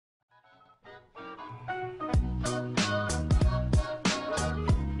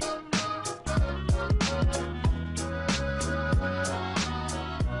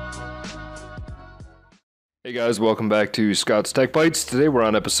Hey guys, welcome back to Scott's Tech Bites. Today we're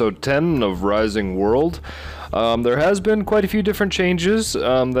on episode 10 of Rising World. There has been quite a few different changes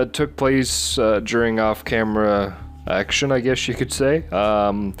that took place during off-camera action, I guess you could say.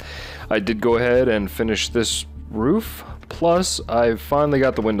 I did go ahead and finish this roof, plus I finally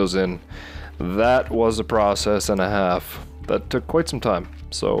got the windows in. That was a process and a half. That took quite some time,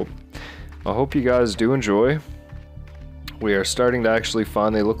 so I hope you guys do enjoy. We are starting to actually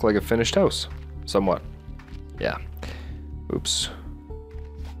finally look like a finished house, somewhat. Yeah. Oops.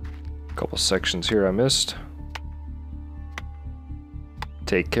 A couple sections here I missed.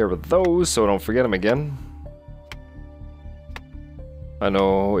 Take care of those so I don't forget them again. I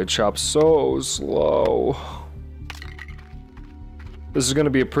know it chops so slow. This is going to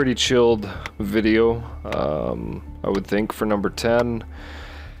be a pretty chilled video, I would think, for number 10.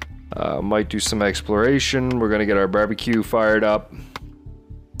 Might do some exploration. We're going to get our barbecue fired up.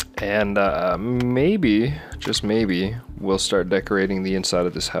 And maybe, just maybe, we'll start decorating the inside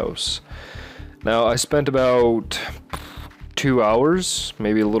of this house. Now, I spent about 2 hours,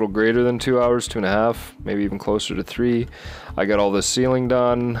 maybe a little greater than 2 hours, 2.5, maybe even closer to 3. I got all the ceiling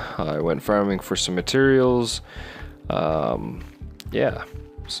done. I went farming for some materials. Yeah,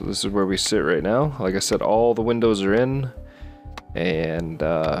 so this is where we sit right now. Like I said, all the windows are in. And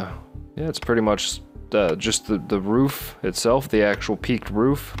yeah, it's pretty much just the roof itself, the actual peaked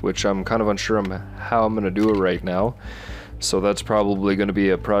roof, which I'm kind of unsure on how I'm going to do it right now. So that's probably going to be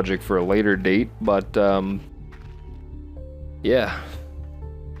a project for a later date, but yeah.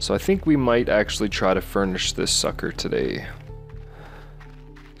 So I think we might actually try to furnish this sucker today.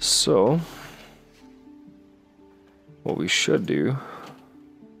 So what we should do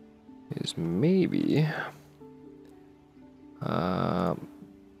is maybe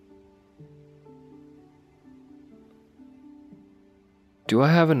do I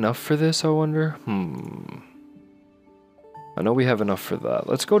have enough for this, I wonder? I know we have enough for that.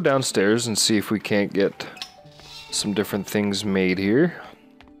 Let's go downstairs and see if we can't get some different things made here.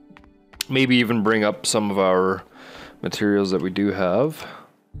 Maybe even bring up some of our materials that we do have.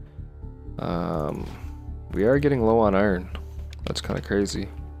 We are getting low on iron. That's kind of crazy.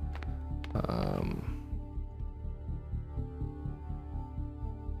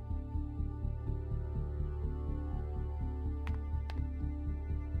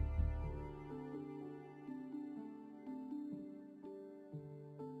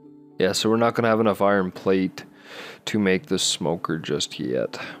 Yeah, so we're not going to have enough iron plate to make the smoker just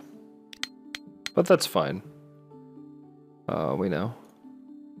yet. But that's fine. We know.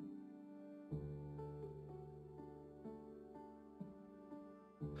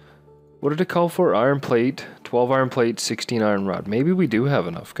 What did it call for? Iron plate, 12 iron plate, 16 iron rod. Maybe we do have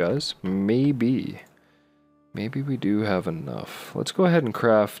enough, guys. Maybe. Maybe we do have enough. Let's go ahead and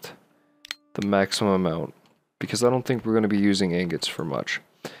craft the maximum amount, because I don't think we're going to be using ingots for much.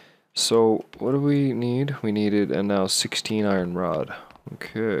 So, what do we need? We needed, and now 16 iron rod.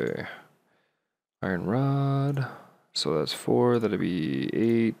 Okay. Iron rod. So that's 4, that'd be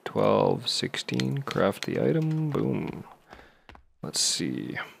 8, 12, 16. Craft the item. Boom. Let's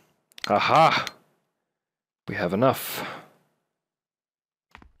see. Aha! We have enough.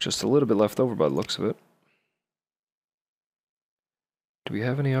 Just a little bit left over by the looks of it. Do we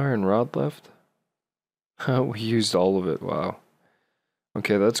have any iron rod left? We used all of it. Wow.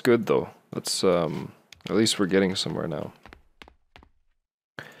 Okay, that's good though. That's at least we're getting somewhere now.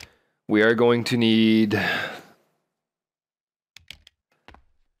 We are going to need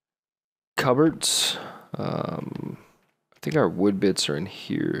cupboards. I think our wood bits are in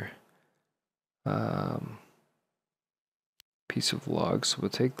here. Piece of log, so we'll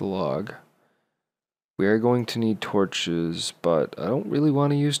take the log. We are going to need torches, but I don't really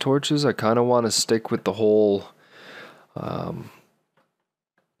want to use torches. I kind of want to stick with the whole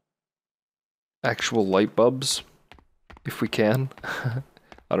actual light bulbs, if we can.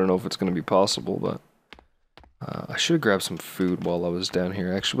 I don't know if it's going to be possible, but I should have grabbed some food while I was down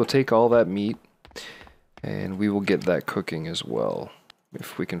here. Actually, we'll take all that meat, and we will get that cooking as well,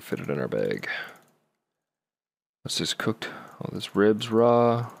 if we can fit it in our bag. What's this cooked? Oh, this ribs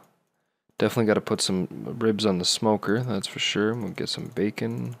raw. Definitely got to put some ribs on the smoker, that's for sure. We'll get some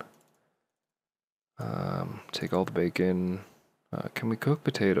bacon. Take all the bacon. Can we cook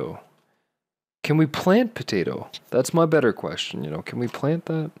potato? Can we plant potato? That's my better question, you know. Can we plant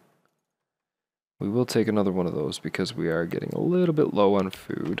that? We will take another one of those because we are getting a little bit low on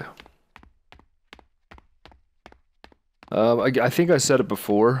food. I think I said it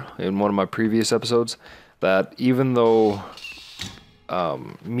before in one of my previous episodes that even though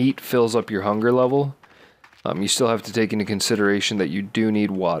meat fills up your hunger level, You still have to take into consideration that you do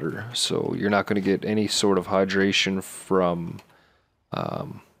need water, so you're not going to get any sort of hydration from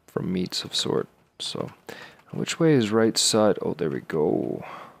meats of sort. So, which way is right side? Oh, there we go.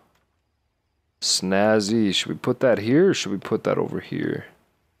 Snazzy. Should we put that here or should we put that over here?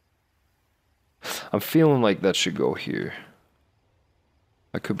 I'm feeling like that should go here.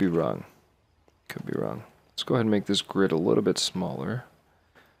 I could be wrong. Could be wrong. Let's go ahead and make this grid a little bit smaller.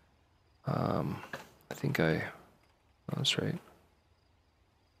 I think oh, that's right.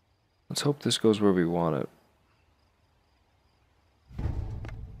 Let's hope this goes where we want it.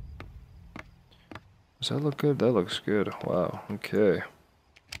 Does that look good? That looks good. Wow, okay.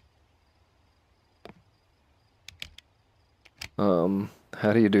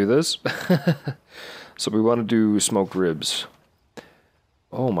 How do you do this? So we want to do smoked ribs.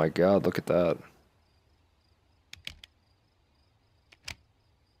 Oh my god, look at that.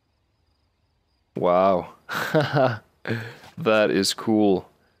 Wow. That is cool.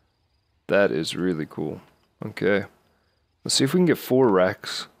 That is really cool. Okay. Let's see if we can get 4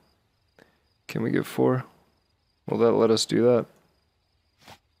 racks. Can we get 4? Will that let us do that?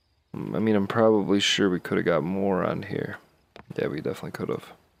 I mean, I'm probably sure we could have got more on here. Yeah, we definitely could have.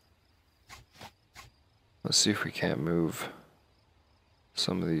 Let's see if we can't move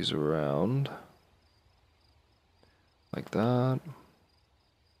some of these around. Like that.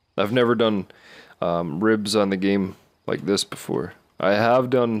 I've never done ribs on the game like this before. I have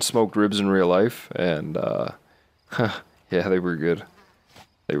done smoked ribs in real life, and yeah, they were good.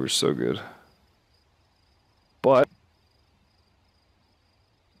 They were so good. But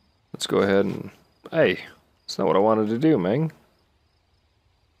let's go ahead and... Hey, that's not what I wanted to do, man.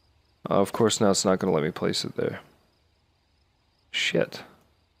 Of course, now it's not going to let me place it there. Shit.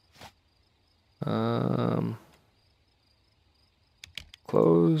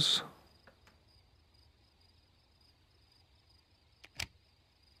 Close.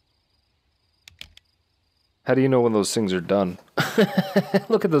 How do you know when those things are done?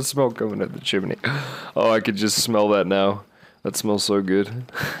 Look at the smoke coming out the chimney. Oh, I could just smell that now. That smells so good.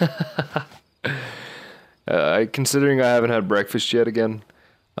 Considering I haven't had breakfast yet again,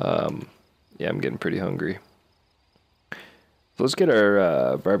 yeah, I'm getting pretty hungry. So let's get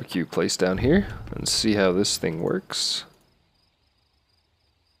our barbecue place down here and see how this thing works.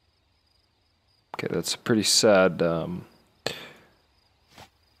 Okay, that's a pretty sad...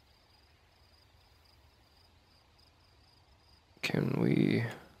 Can we...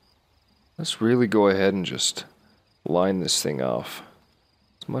 Let's really go ahead and just line this thing off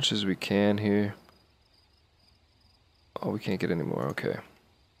as much as we can here. Oh, we can't get any more. Okay.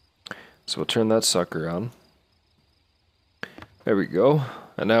 So we'll turn that sucker on. There we go.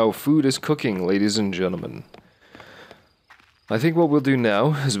 And now food is cooking, ladies and gentlemen. I think what we'll do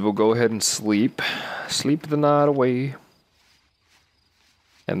now is we'll go ahead and sleep. Sleep the night away.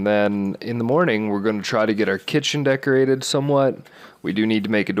 And then in the morning, we're going to try to get our kitchen decorated somewhat. We do need to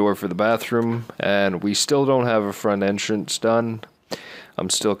make a door for the bathroom, and we still don't have a front entrance done. I'm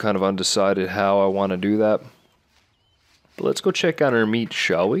still kind of undecided how I want to do that. But let's go check on our meat,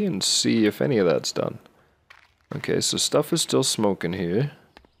 shall we, and see if any of that's done. Okay, so stuff is still smoking here.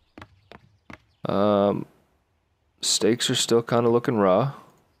 Steaks are still kind of looking raw.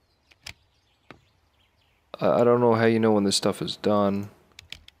 I don't know how you know when this stuff is done.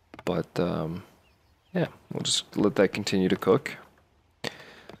 But, yeah, we'll just let that continue to cook.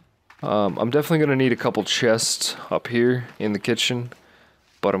 I'm definitely going to need a couple chests up here in the kitchen,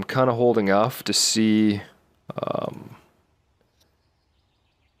 but I'm kind of holding off to see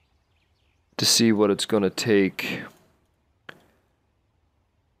what it's going to take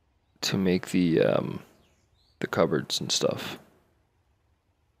to make the cupboards and stuff.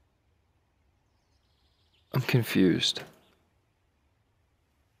 I'm confused.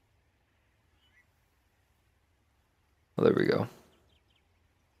 Well, there we go.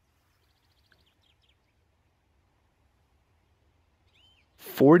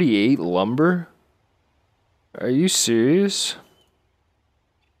 $48 lumber? Are you serious?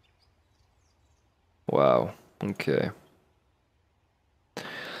 Wow. Okay.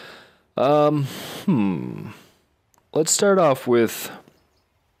 Let's start off with...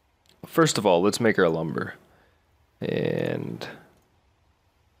 First of all, let's make our lumber. And...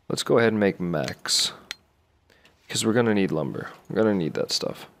 let's go ahead and make max. Because we're going to need lumber. We're going to need that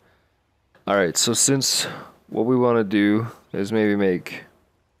stuff. Alright, so since what we want to do is maybe make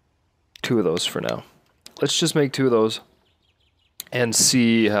 2 of those for now. Let's just make 2 of those and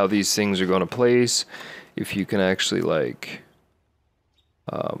see how these things are going to place. If you can actually, like...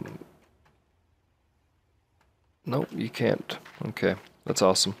 nope, you can't. Okay, that's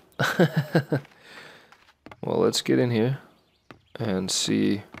awesome. Well, let's get in here and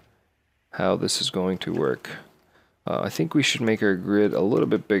see how this is going to work. I think we should make our grid a little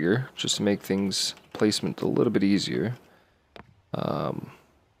bit bigger, just to make things placement a little bit easier.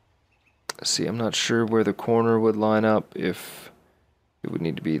 See, I'm not sure where the corner would line up, if it would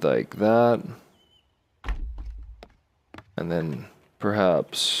need to be like that. And then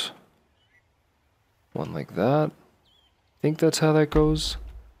perhaps one like that. I think that's how that goes.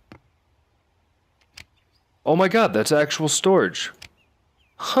 Oh my god, that's actual storage.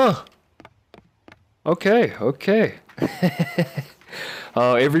 Huh. Okay, okay.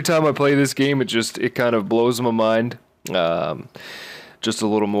 Every time I play this game, it kind of blows my mind. Just a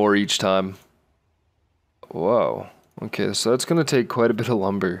little more each time. Whoa. Okay, so that's gonna take quite a bit of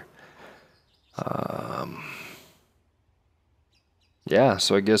lumber. Yeah,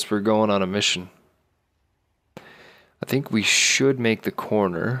 so I guess we're going on a mission. I think we should make the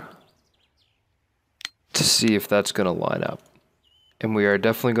corner to see if that's gonna line up. And we are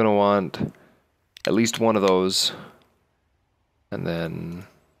definitely gonna want at least one of those. And then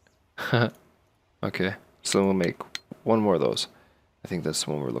okay, so we'll make one more of those. I think that's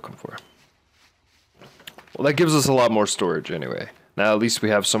the one we're looking for. Well, that gives us a lot more storage anyway. Now at least we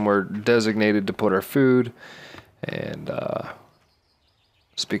have somewhere designated to put our food. And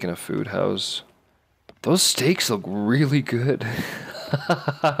speaking of food, those steaks look really good.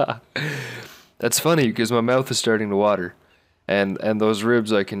 That's funny because my mouth is starting to water. And those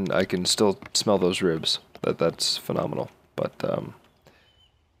ribs, I can still smell those ribs. That's phenomenal. But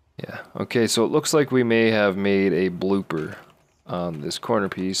yeah. Okay, so it looks like we may have made a blooper on this corner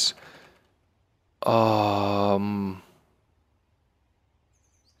piece. I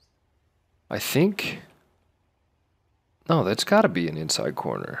think no, that's got to be an inside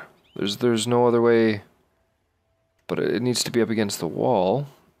corner. There's no other way, but it needs to be up against the wall.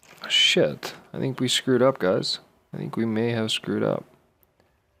 Shit, I think we screwed up, guys. I think we may have screwed up.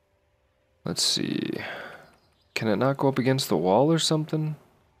 Let's see. Can it not go up against the wall or something?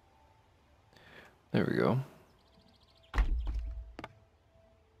 There we go.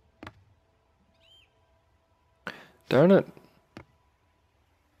 Darn it.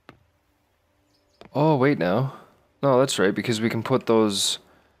 Oh, wait now. No, that's right, because we can put the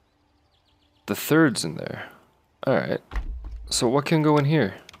thirds in there. Alright. So what can go in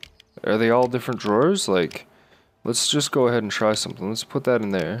here? Are they all different drawers? Like, let's just go ahead and try something. Let's put that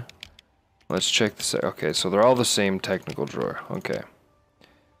in there. Let's check this out. Okay, so they're all the same technical drawer. Okay.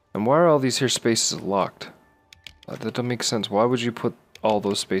 And why are all these here spaces locked? That doesn't make sense. Why would you put all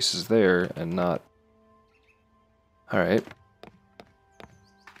those spaces there and not... Alright.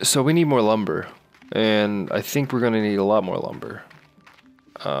 So we need more lumber. And I think we're going to need a lot more lumber.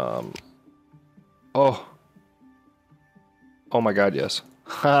 Oh. Oh my god, yes.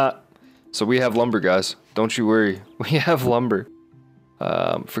 Ha! So we have lumber, guys. Don't you worry. We have lumber.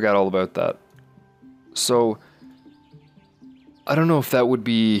 Forgot all about that. So, I don't know if that would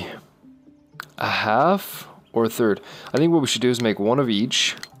be a half or a third. I think what we should do is make one of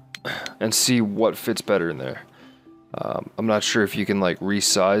each and see what fits better in there. I'm not sure if you can like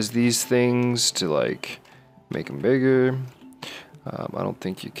resize these things to like make them bigger. I don't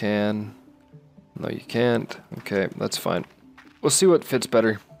think you can. No, you can't. Okay, that's fine. We'll see what fits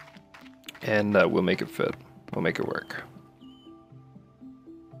better, and we'll make it fit. We'll make it work.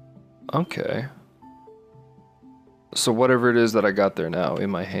 Okay. So whatever it is that I got there now in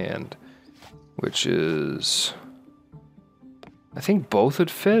my hand, which is... I think both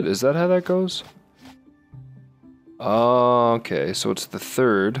would fit. Is that how that goes? Okay, so it's the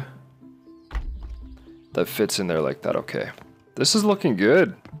third that fits in there like that. Okay. This is looking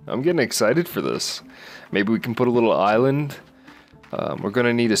good. I'm getting excited for this. Maybe we can put a little island. We're going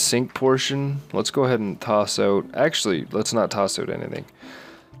to need a sink portion. Let's go ahead and toss out... Actually, let's not toss out anything.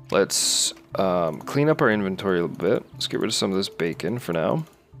 Let's clean up our inventory a little bit. Let's get rid of some of this bacon for now.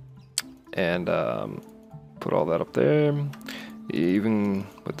 And put all that up there. Even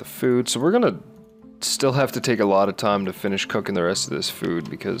with the food. So we're going to still have to take a lot of time to finish cooking the rest of this food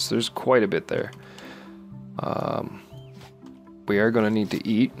because there's quite a bit there. We are going to need to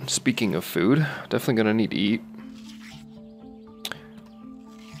eat. Speaking of food, definitely going to need to eat.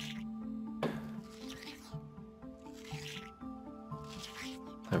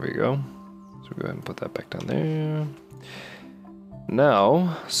 There we go. So we'll go ahead and put that back down there.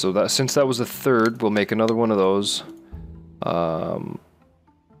 Now, so that since that was a third, we'll make another one of those.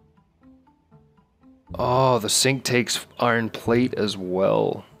 Oh, the sink takes iron plate as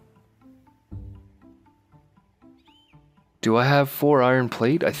well. Do I have 4 iron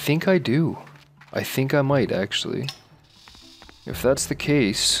plate? I think I do. I think I might, actually. if that's the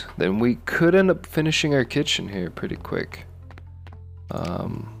case, then we could end up finishing our kitchen here pretty quick.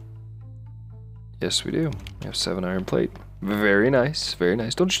 Yes, we do. We have 7 iron plate. Very nice, very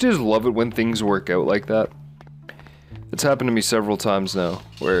nice. Don't you just love it when things work out like that? It's happened to me several times now,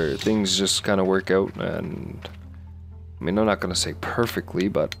 where things just kind of work out, and I mean, I'm not going to say perfectly,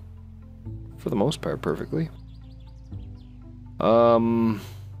 but for the most part, perfectly.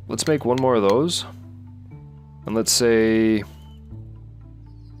 Let's make 1 more of those, and let's say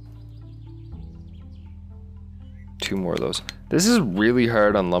 2 more of those. This is really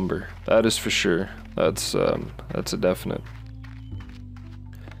hard on lumber, that is for sure. That's a definite.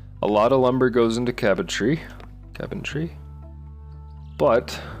 A lot of lumber goes into cabinetry.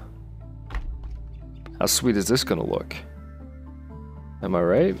 But how sweet is this gonna look? Am I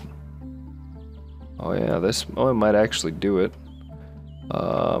right? Oh yeah, this, oh, I might actually do it.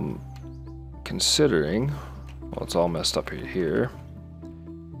 Considering, well, it's all messed up here.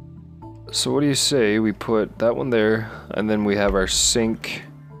 So what do you say we put that one there, and then we have our sink.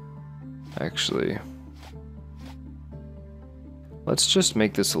 Actually, let's just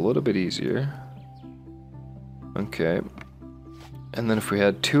make this a little bit easier. Okay. And then if we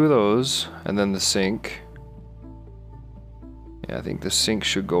had 2 of those, and then the sink. Yeah, I think the sink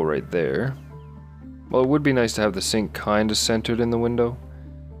should go right there. Well, it would be nice to have the sink kind of centered in the window.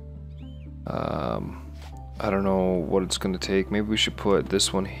 I don't know what it's going to take. Maybe we should put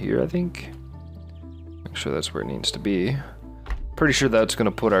this one here, I think. Make sure that's where it needs to be. Pretty sure that's going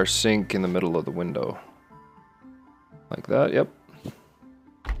to put our sink in the middle of the window. Like that, yep.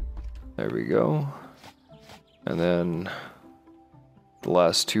 There we go. And then the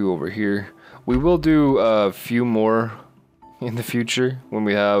last 2 over here. We will do a few more in the future when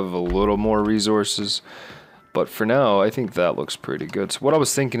we have a little more resources. But for now, I think that looks pretty good. So what I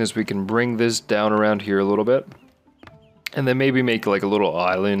was thinking is we can bring this down around here a little bit. And then maybe make like a little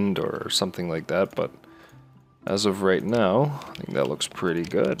island or something like that. But as of right now, I think that looks pretty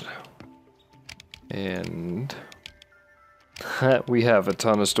good. And we have a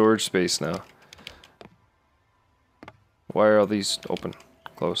ton of storage space now. Why are all these open?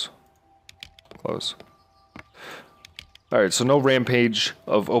 Close. Close. Alright, so no rampage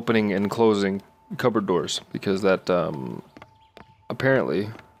of opening and closing cupboard doors, because that apparently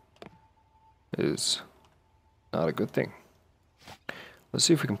is not a good thing. Let's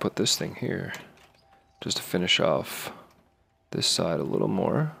see if we can put this thing here just to finish off this side a little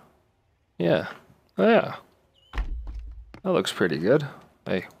more. Yeah. Oh, yeah. That looks pretty good.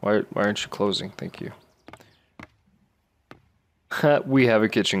 Hey, why aren't you closing? Thank you. We have a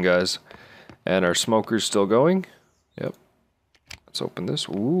kitchen, guys. And our smoker's still going. Yep. Let's open this.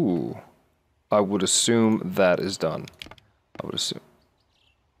 Ooh. I would assume that is done. I would assume.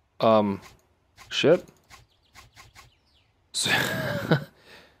 Shit.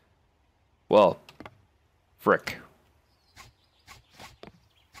 Well, frick.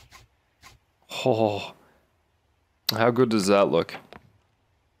 Oh. How good does that look?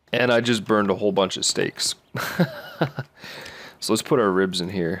 And I just burned a whole bunch of steaks. So let's put our ribs in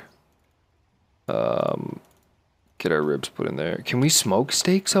here. Get our ribs put in there. Can we smoke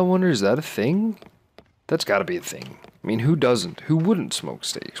steaks, I wonder? Is that a thing? That's gotta be a thing. I mean, who doesn't? Who wouldn't smoke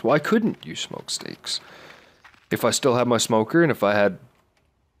steaks? Why couldn't you smoke steaks? If I still have my smoker, and if I had...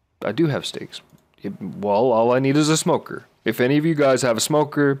 I do have steaks. Well, all I need is a smoker. If any of you guys have a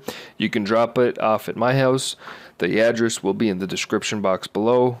smoker, you can drop it off at my house. The address will be in the description box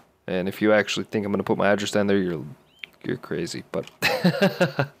below. And if you actually think I'm going to put my address down there, you're crazy. But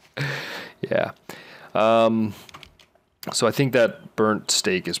yeah. So I think that burnt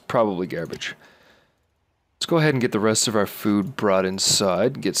steak is probably garbage. Let's go ahead and get the rest of our food brought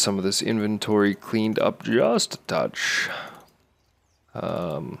inside. Get some of this inventory cleaned up just a touch.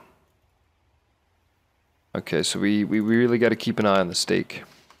 Okay, so we really got to keep an eye on the steak.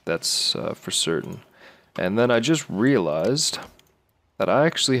 That's for certain. And then I just realized that I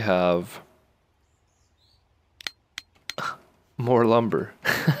actually have more lumber.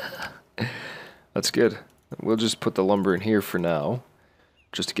 That's good. We'll just put the lumber in here for now,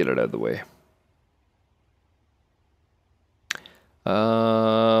 just to get it out of the way.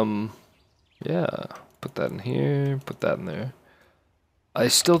 Yeah, put that in here, put that in there. I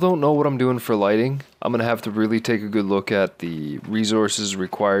still don't know what I'm doing for lighting. I'm gonna have to really take a good look at the resources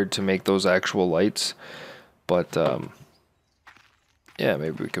required to make those actual lights. But, yeah,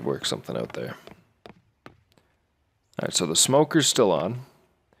 maybe we could work something out there. Alright, so the smoker's still on.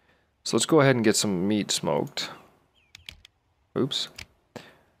 So let's go ahead and get some meat smoked. Oops.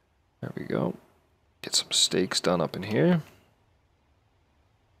 There we go. Get some steaks done up in here.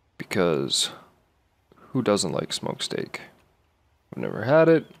 Because who doesn't like smoked steak? I've never had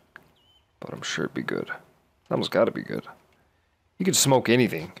it, but I'm sure it'd be good. It's almost gotta be good. You could smoke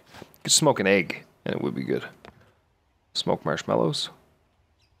anything. You could smoke an egg, and it would be good. Smoke marshmallows.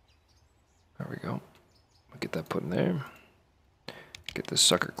 There we go. I'll get that put in there. Get this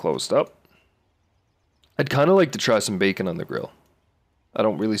sucker closed up. I'd kind of like to try some bacon on the grill. I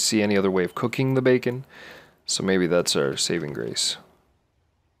don't really see any other way of cooking the bacon, so maybe that's our saving grace.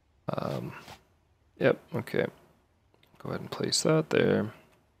 Yep, okay. Go ahead and place that there.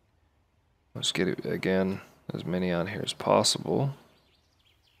 Let's get it, again, as many on here as possible.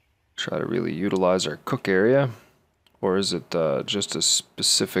 Try to really utilize our cook area. Or is it just a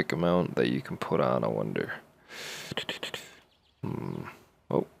specific amount that you can put on, I wonder?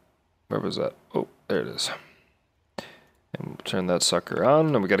 Oh, where was that? Oh, there it is. And we'll turn that sucker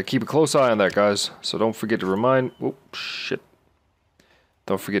on, and we got to keep a close eye on that, guys. So don't forget to remind... Oh, shit.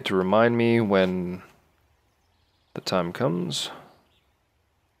 Don't forget to remind me when the time comes.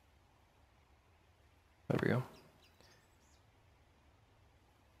 There we go.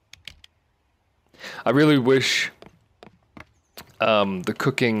 I really wish the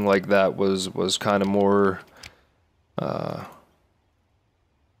cooking like that was kind of more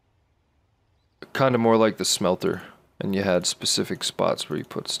like the smelter, and you had specific spots where you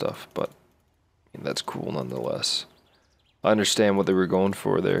put stuff, but I mean, that's cool nonetheless. I understand what they were going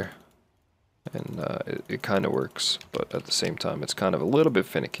for there, and it kind of works, but at the same time it's kind of a little bit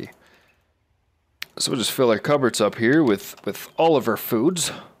finicky. So we'll just fill our cupboards up here with all of our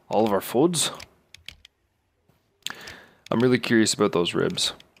foods. I'm really curious about those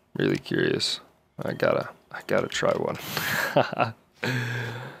ribs. Really curious. I gotta try one.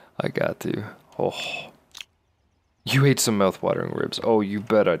 I got to. Oh, you ate some mouth-watering ribs. Oh, you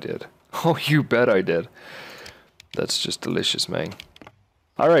bet I did. Oh, you bet I did. That's just delicious, man.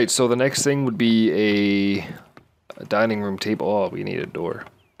 All right, so the next thing would be a dining room table. Oh, we need a door.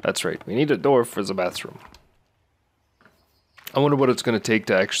 That's right. We need a door for the bathroom. I wonder what it's going to take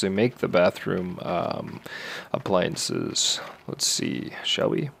to actually make the bathroom appliances. Let's see, shall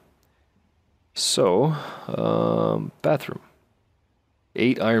we? So, bathroom.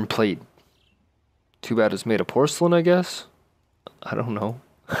 8 iron plate. Too bad it's made of porcelain, I guess? I don't know.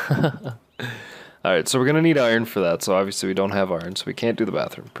 Alright, so we're going to need iron for that. So obviously we don't have iron, so we can't do the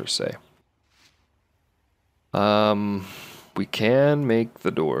bathroom per se. We can make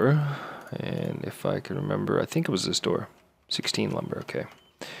the door. And if I can remember, I think it was this door. 16 lumber, okay.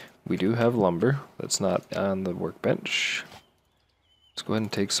 We do have lumber. That's not on the workbench. Let's go ahead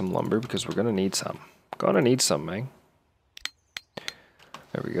and take some lumber because we're gonna need some. Gonna need some, man.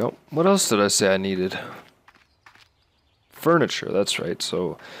 There we go. What else did I say I needed? Furniture, that's right.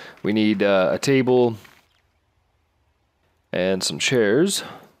 So we need a table and some chairs.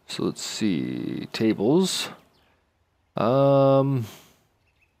 So let's see, tables.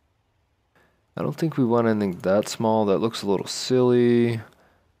 I don't think we want anything that small. That looks a little silly.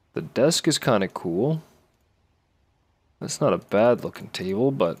 The desk is kind of cool. That's not a bad looking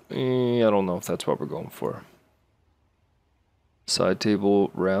table, but I don't know if that's what we're going for. Side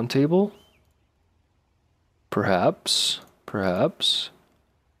table, round table? Perhaps.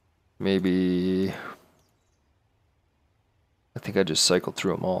 Maybe... I think I just cycled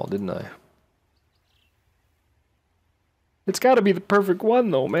through them all, didn't I? It's gotta be the perfect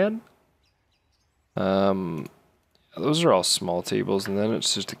one though, man. Those are all small tables, and then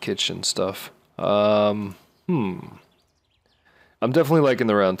it's just a kitchen stuff. I'm definitely liking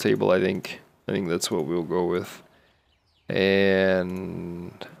the round table, I think. I think that's what we'll go with.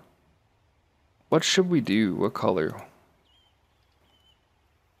 And what should we do? What color?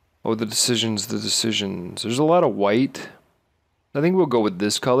 Oh, the decisions. There's a lot of white. I think we'll go with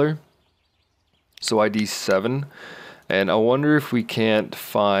this color. So ID 7. And I wonder if we can't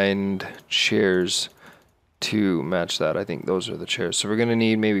find chairs to match that. I think those are the chairs. So we're going to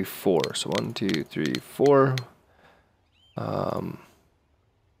need maybe 4. So 1, 2, 3, 4. I'd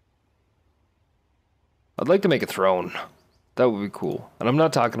like to make a throne. That would be cool. And I'm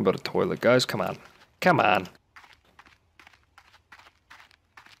not talking about a toilet, guys. Come on. Come on.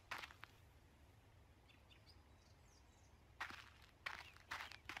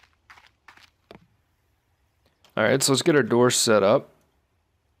 Alright, so let's get our door set up.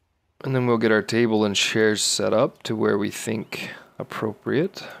 And then we'll get our table and chairs set up to where we think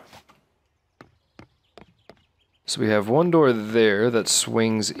appropriate. So we have one door there that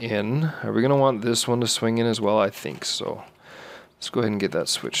swings in. Are we going to want this one to swing in as well? I think so. Let's go ahead and get that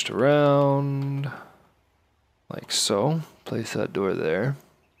switched around. Like so. Place that door there.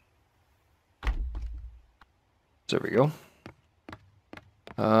 There we go.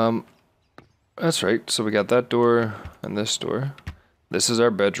 That's right. So we got that door and this door. This is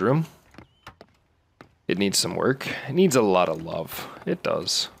our bedroom. It needs some work. It needs a lot of love. It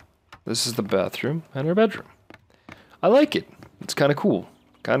does. This is the bathroom and our bedroom. I like it. It's kind of cool.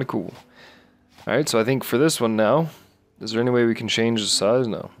 Kind of cool. Alright, so I think for this one now, is there any way we can change the size?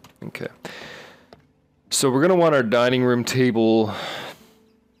 No. Okay. So we're going to want our dining room table.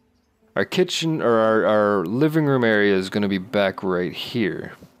 Our kitchen, or our living room area is going to be back right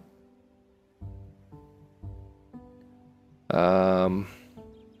here.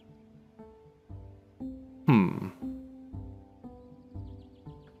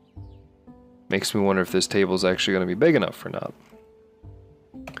 Makes me wonder if this table is actually going to be big enough or not.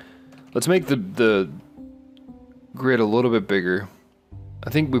 Let's make the grid a little bit bigger. I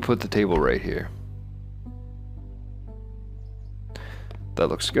think we put the table right here. That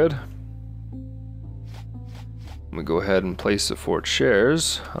looks good. I'm gonna go ahead and place the 4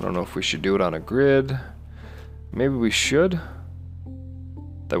 chairs. I don't know if we should do it on a grid. Maybe we should.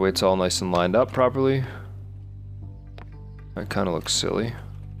 That way it's all nice and lined up properly. That kind of looks silly.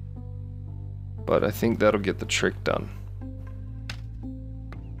 But I think that'll get the trick done.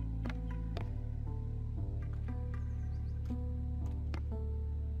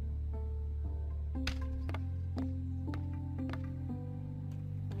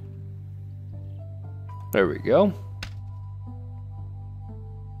 There we go.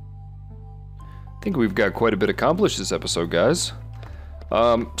 I think we've got quite a bit accomplished this episode, guys.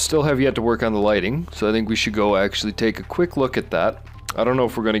 Still have yet to work on the lighting, so I think we should go actually take a quick look at that. I don't know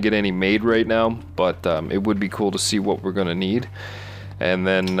if we're going to get any made right now, but it would be cool to see what we're going to need. And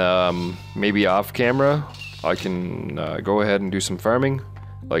then maybe off camera, I can go ahead and do some farming,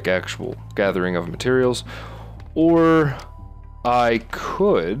 like actual gathering of materials. Or I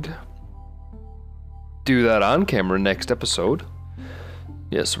could do that on camera next episode.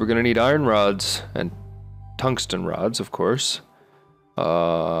 Yes, we're going to need iron rods and tungsten rods, of course.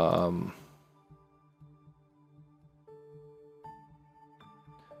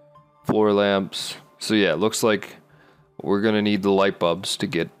 Floor lamps. So yeah, it looks like we're gonna need the light bulbs to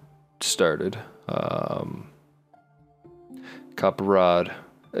get started. Copper rod.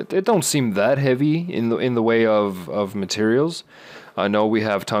 It don't seem that heavy in the way of materials. I know we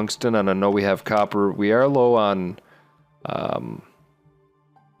have tungsten and I know we have copper. We are low on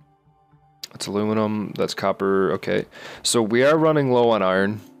it's aluminum, that's copper, okay. So we are running low on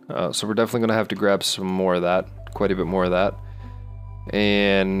iron, so we're definitely gonna have to grab some more of that, quite a bit more of that.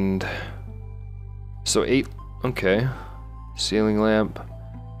 And so 8, okay. Ceiling lamp.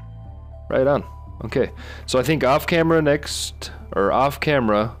 Right on. Okay. So I think off camera next, or off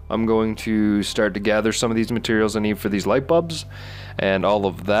camera, I'm going to start to gather some of these materials I need for these light bulbs and all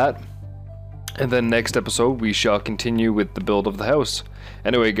of that. And then next episode we shall continue with the build of the house.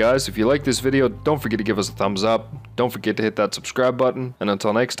 Anyway guys, if you like this video, don't forget to give us a thumbs up. Don't forget to hit that subscribe button. And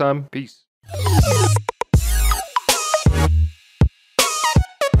until next time, peace.